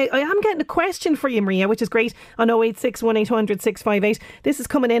 Now, I am getting a question for you, Maria, which is great, on 086 1800 658. This is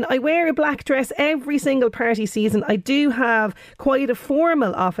coming in. I wear a black dress every single party season. I do have quite a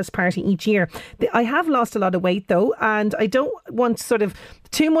formal office party each year. I have lost a lot of weight, though, and I don't want sort of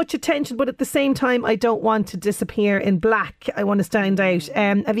too much attention, but at the same time, I don't want to disappear in black. I want to stand out.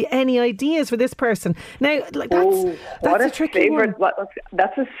 Have you any ideas for this person? Now, that's a tricky one.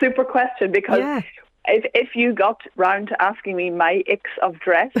 That's a super question, because if you got round to asking me my icks of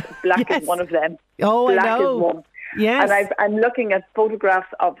dress, black is one of them. Oh, black I know. is one. Yes. And I'm looking at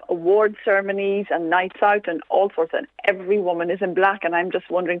photographs of award ceremonies and nights out and all sorts, and every woman is in black, and I'm just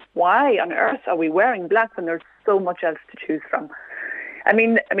wondering, why on earth are we wearing black when there's so much else to choose from? I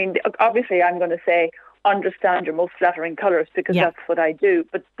mean, obviously I'm going to say understand your most flattering colours, because that's what I do.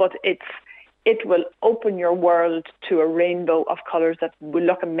 But it will open your world to a rainbow of colours that will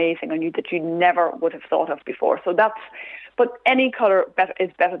look amazing on you that you never would have thought of before. But any colour is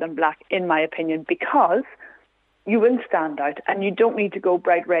better than black, in my opinion, because you will stand out, and you don't need to go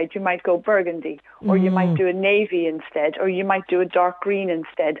bright red. You might go burgundy, or you might do a navy instead, or you might do a dark green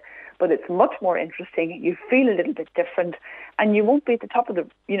instead. But it's much more interesting. You feel a little bit different, and you won't be at the top of the,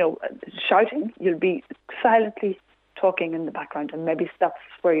 shouting. You'll be silently talking in the background, and maybe that's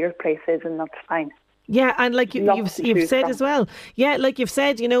where your place is, and that's fine. Yeah, and like you've said as well. Yeah, like you've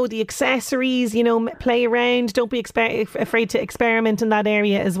said, the accessories, play around. Don't be afraid to experiment in that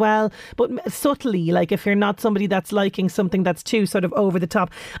area as well. But subtly, like if you're not somebody that's liking something that's too sort of over the top.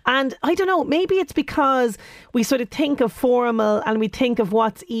 And I don't know, maybe it's because we sort of think of formal and we think of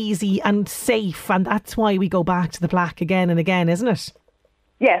what's easy and safe. And that's why we go back to the black again and again, isn't it?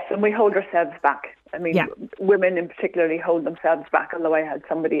 Yes, and we hold ourselves back. I mean, women in particularly hold themselves back, although I had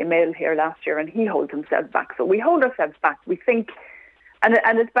a male here last year, and he holds himself back. So we hold ourselves back. We think, and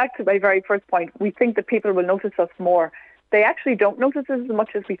it's back to my very first point, we think that people will notice us more. They actually don't notice us as much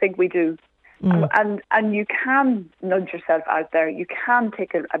as we think we do. And you can nudge yourself out there. You can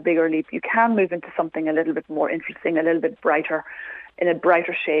take a bigger leap. You can move into something a little bit more interesting, a little bit brighter, in a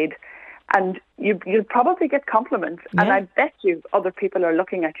brighter shade. And you'll probably get compliments. Yeah. And I bet you other people are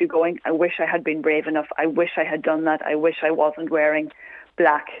looking at you going, I wish I had been brave enough. I wish I had done that. I wish I wasn't wearing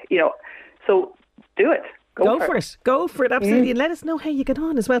black. So do it. Go for it. Go for it, absolutely. And let us know how you get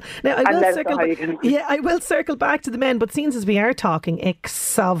on as well. Now, I will circle back to the men, but since as we are talking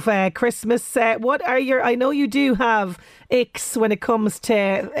icks of Christmas, what are I know you do have icks when it comes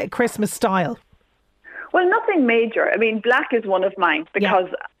to Christmas style. Well, nothing major. I mean, black is one of mine because...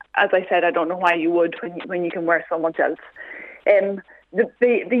 Yeah. As I said, I don't know why you would when you can wear so much else. The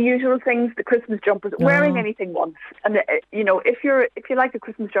usual things, the Christmas jumpers, wearing anything once, and if you like a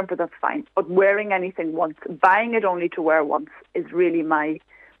Christmas jumper, that's fine. But wearing anything once, buying it only to wear once, is really my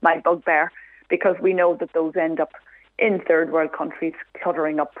bugbear, because we know that those end up in third world countries,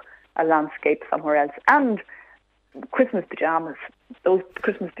 cluttering up a landscape somewhere else. And Christmas pajamas, those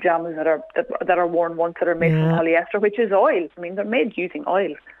Christmas pajamas that are worn once, that are made from polyester, which is oil. I mean, they're made using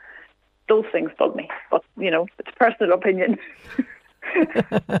oil. Those things bug me, but it's personal opinion.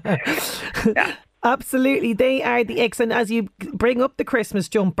 Yeah. Absolutely, they are the icks. And as you bring up the Christmas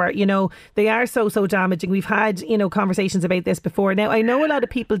jumper, they are so damaging. We've had, conversations about this before. Now, I know a lot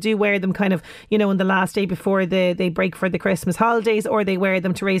of people do wear them kind of, in the last day before they break for the Christmas holidays, or they wear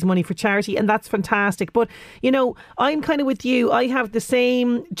them to raise money for charity, and that's fantastic. But, I'm kind of with you. I have the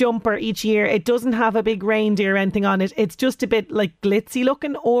same jumper each year. It doesn't have a big reindeer or anything on it. It's just a bit like glitzy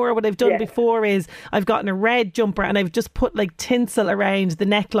looking. Or what I've done before is I've gotten a red jumper and I've just put like tinsel around the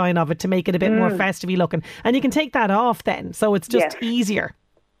neckline of it to make it a bit more festive looking, and you can take that off then, so it's just easier.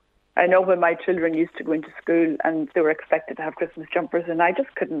 I know when my children used to go into school and they were expected to have Christmas jumpers, and I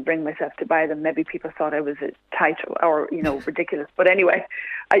just couldn't bring myself to buy them. Maybe people thought I was tight or ridiculous, but anyway,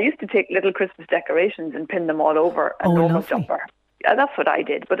 I used to take little Christmas decorations and pin them all over a normal jumper. Yeah, that's what I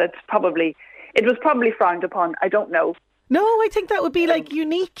did, but it was probably frowned upon. I don't know. No, I think that would be like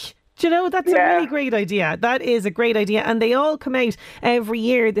unique. Do you know, that's a really great idea. That is a great idea. And they all come out every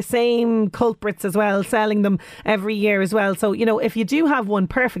year, the same culprits as well, selling them every year as well. So, if you do have one,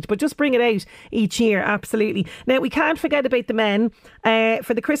 perfect, but just bring it out each year, absolutely. Now, we can't forget about the men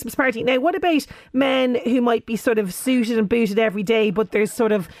for the Christmas party. Now, what about men who might be sort of suited and booted every day, but there's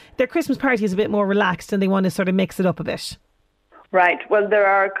sort of, their Christmas party is a bit more relaxed and they want to sort of mix it up a bit? Right. Well, there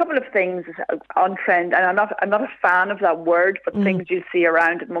are a couple of things on trend, and I'm not a fan of that word, but things you see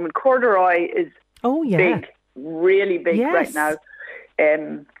around at the moment. Corduroy is big, really big right now.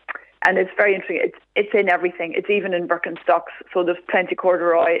 And it's very interesting. It's in everything. It's even in Birkenstocks. So there's plenty of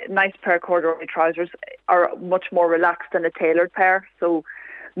corduroy. Nice pair of corduroy trousers are much more relaxed than a tailored pair. So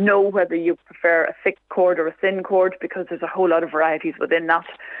know whether you prefer a thick cord or a thin cord, because there's a whole lot of varieties within that.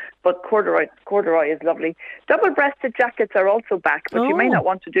 But corduroy is lovely. Double-breasted jackets are also back, but you may not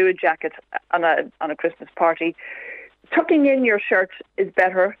want to do a jacket on a Christmas party. Tucking in your shirt is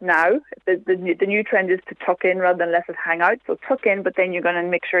better now. The new trend is to tuck in rather than let it hang out. So tuck in, but then you're going to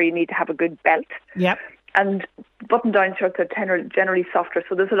make sure you need to have a good belt. Yep. And button-down shirts are generally softer.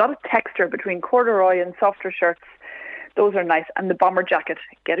 So there's a lot of texture between corduroy and softer shirts. Those are nice. And the bomber jacket.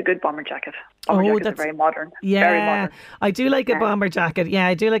 Get a good bomber jacket. Bomber jackets are very modern. Yeah, very modern. I do like a bomber jacket. Yeah,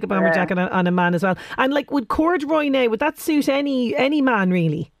 I do like a bomber jacket on a man as well. And like, would corduroy now, would that suit any man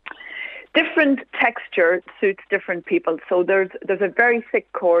really? Different texture suits different people. So there's a very thick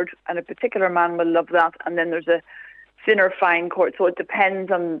cord, and a particular man will love that. And then there's a thinner, fine cord. So it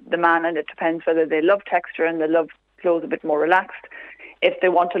depends on the man, and it depends whether they love texture and they love clothes a bit more relaxed. If they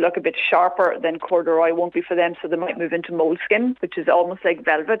want to look a bit sharper, then corduroy won't be for them, so they might move into moleskin, which is almost like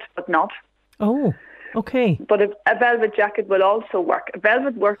velvet, but not. Oh, okay. But a velvet jacket will also work.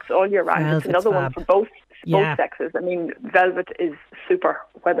 Velvet works all year round. Velvet's it's another one for both sexes. I mean, velvet is super,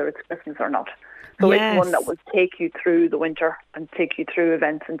 whether it's Christmas or not. So it's one that will take you through the winter and take you through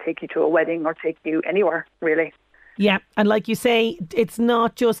events and take you to a wedding or take you anywhere, really. Yeah, and like you say, it's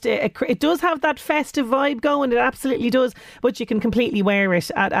not just it does have that festive vibe going, it absolutely does, but you can completely wear it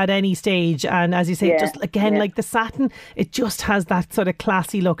at any stage. And as you say, just again, like the satin, it just has that sort of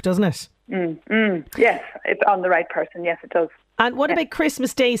classy look, doesn't it? Yes, if on the right person, yes, it does. And what about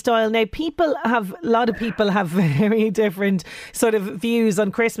Christmas Day style? Now, a lot of people have very different sort of views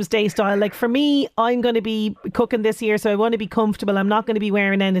on Christmas Day style. Like for me, I'm going to be cooking this year, so I want to be comfortable. I'm not going to be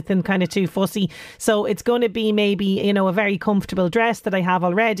wearing anything kind of too fussy. So it's going to be maybe, a very comfortable dress that I have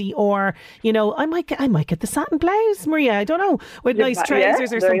already, or, I might get the satin blouse, Maria. I don't know, with nice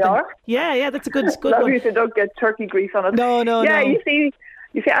trousers or something. Yeah, that's a good one. You don't get turkey grease on it. No. Yeah, you see,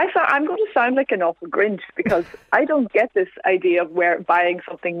 I'm going to sound like an awful Grinch, because I don't get this idea of buying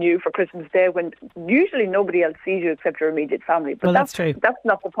something new for Christmas Day when usually nobody else sees you except your immediate family. But that's true. That's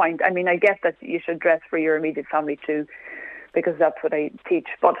not the point. I mean, I get that you should dress for your immediate family too, because that's what I teach.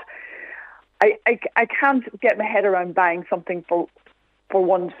 But I can't get my head around buying something to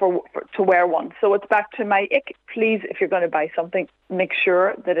wear one. So it's back to my ick. Please, if you're going to buy something, make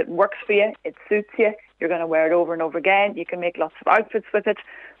sure that it works for you, it suits you. You're going to wear it over and over again. You can make lots of outfits with it.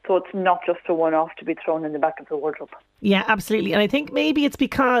 So it's not just a one-off to be thrown in the back of the wardrobe. Yeah, absolutely. And I think maybe it's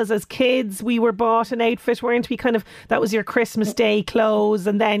because as kids we were bought an outfit, weren't we? Kind of, that was your Christmas Day clothes,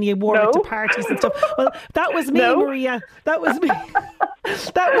 and then you wore it to parties and stuff. Well, that was me, Maria. That was me.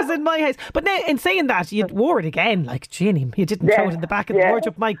 That was in my house. But now, in saying that, you wore it again. Like, Ginny, you didn't throw it in the back of the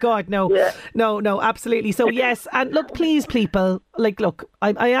wardrobe. My God, no. Yeah. No, absolutely. So yes, and look, please, people,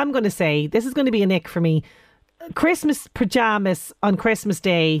 I am going to say, this is going to be an ick for me. Christmas pyjamas on Christmas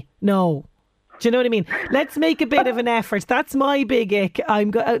Day, no. Do you know what I mean? Let's make a bit of an effort. That's my big ick.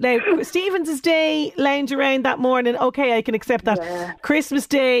 Now, Stephen's Day, lounge around that morning, okay, I can accept that. Yeah. Christmas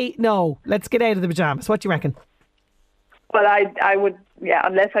Day, no. Let's get out of the pyjamas. What do you reckon? Well, I would,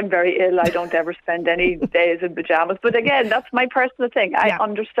 unless I'm very ill, I don't ever spend any days in pyjamas. But again, that's my personal thing. I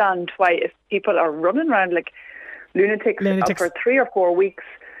understand why, if people are running around like lunatics. For 3 or 4 weeks,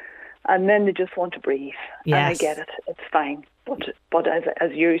 and then they just want to breathe. Yes. And I get it. It's fine. But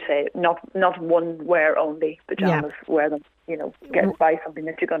as you say, not one wear only pyjamas. Wear them. Buy something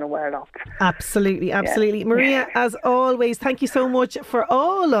that you're going to wear lots. Absolutely. Yeah. Maria, as always, thank you so much for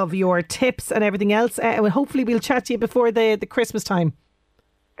all of your tips and everything else. Hopefully we'll chat to you before the Christmas time.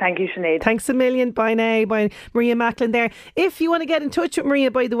 Thank you, Sinead. Thanks a million. Bye now. Bye. Maria Macklin there. If you want to get in touch with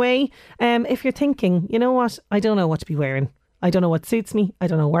Maria, by the way, if you're thinking, you know what, I don't know what to be wearing. I don't know what suits me. I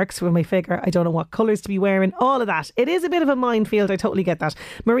don't know what works for my figure. I don't know what colours to be wearing. All of that. It is a bit of a minefield. I totally get that.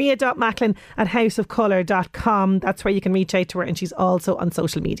 Maria.Macklin@houseofcolour.com. That's where you can reach out to her, and she's also on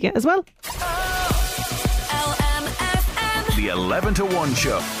social media as well. LMFM. The 11 to 1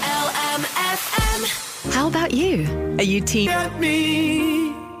 show. LMFM. How about you? Are you team? Get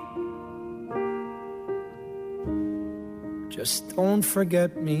me. Just don't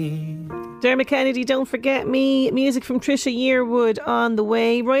forget me. Dermot Kennedy, Don't Forget Me. Music from Trisha Yearwood on the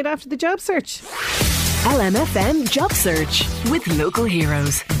way right after the job search. LMFM Job Search with Local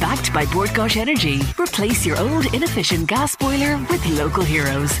Heroes. Backed by Bortgosh Energy. Replace your old inefficient gas boiler with Local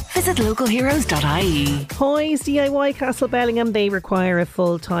Heroes. Visit localheroes.ie. Hoy's DIY Castle Bellingham, they require a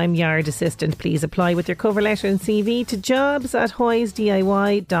full-time yard assistant. Please apply with your cover letter and CV to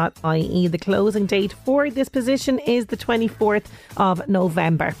jobs@hoysdiy.ie. The closing date for this position is the 24th of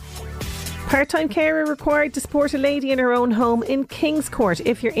November. Part-time carer required to support a lady in her own home in Kings Court.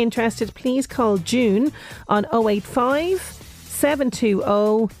 If you're interested, please call June on 085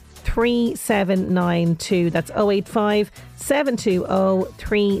 720 3792. That's 085 720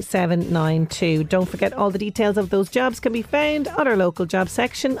 3792. Don't forget, all the details of those jobs can be found on our local job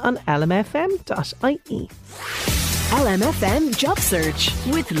section on lmfm.ie. LMFM Job Search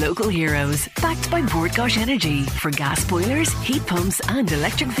with Local Heroes. Backed by Bortgosh Energy. For gas boilers, heat pumps and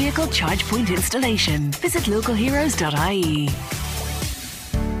electric vehicle charge point installation. Visit localheroes.ie.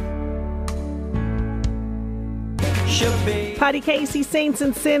 Paddy Casey, Saints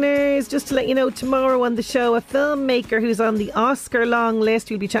and Sinners. Just to let you know, tomorrow on the show, a filmmaker who's on the Oscar long list,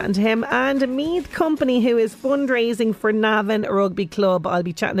 we'll be chatting to him, and a Meath company who is fundraising for Navan Rugby Club. I'll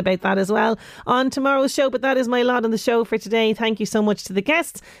be chatting about that as well on tomorrow's show. But that is my lot on the show for today. Thank you so much to the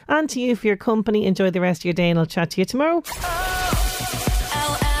guests and to you for your company. Enjoy the rest of your day, and I'll chat to you tomorrow.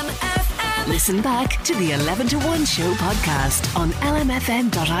 Listen back to the 11 to 1 show podcast on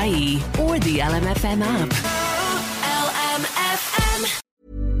lmfm.ie or the LMFM app.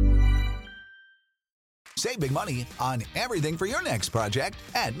 Save big money on everything for your next project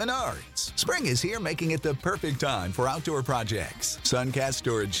at Menards. Spring is here, making it the perfect time for outdoor projects. Suncast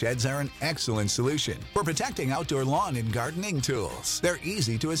storage sheds are an excellent solution for protecting outdoor lawn and gardening tools. They're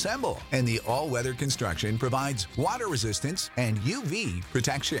easy to assemble, and the all-weather construction provides water resistance and UV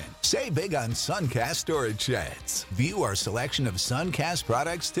protection. Save big on Suncast storage sheds. View our selection of Suncast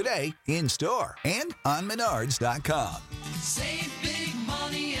products today in store and on Menards.com. Save